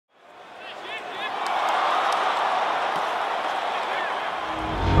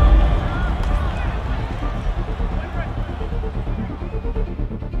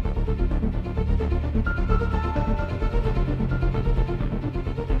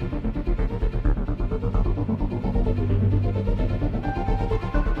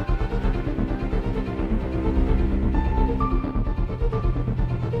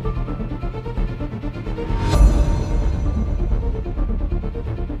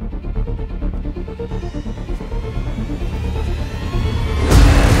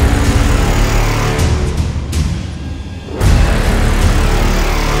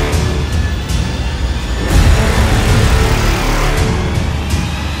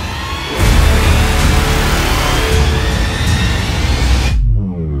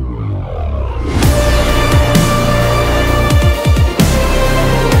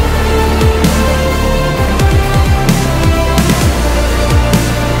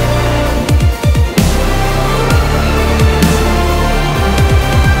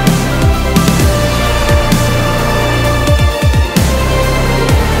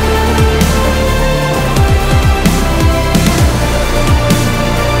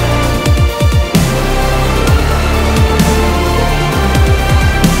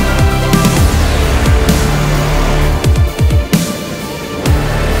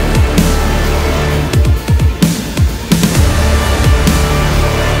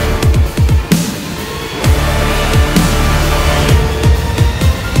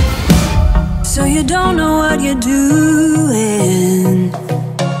don't know what you're doing,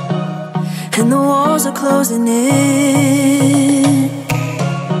 and the walls are closing in.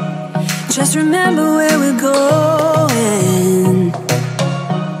 Just remember where we're going,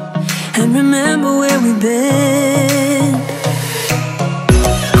 and remember where we've been.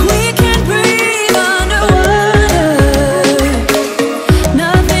 We can breathe underwater,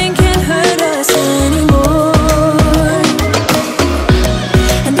 nothing can hurt us anymore.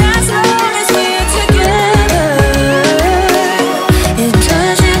 And as long as we're together, it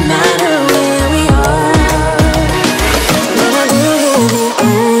doesn't matter where we are. We're the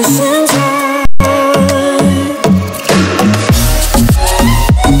ocean's heart.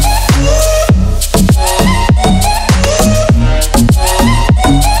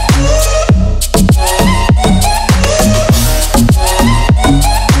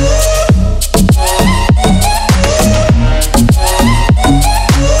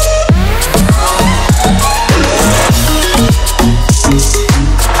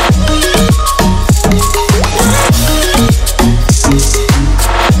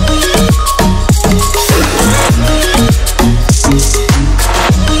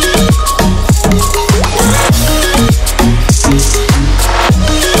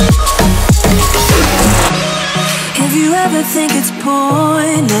 If you ever think it's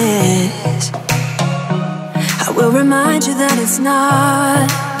pointless, I will remind you that it's not.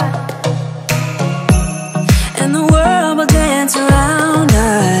 And the world will dance around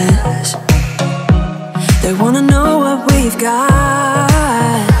us. They wanna know what we've got.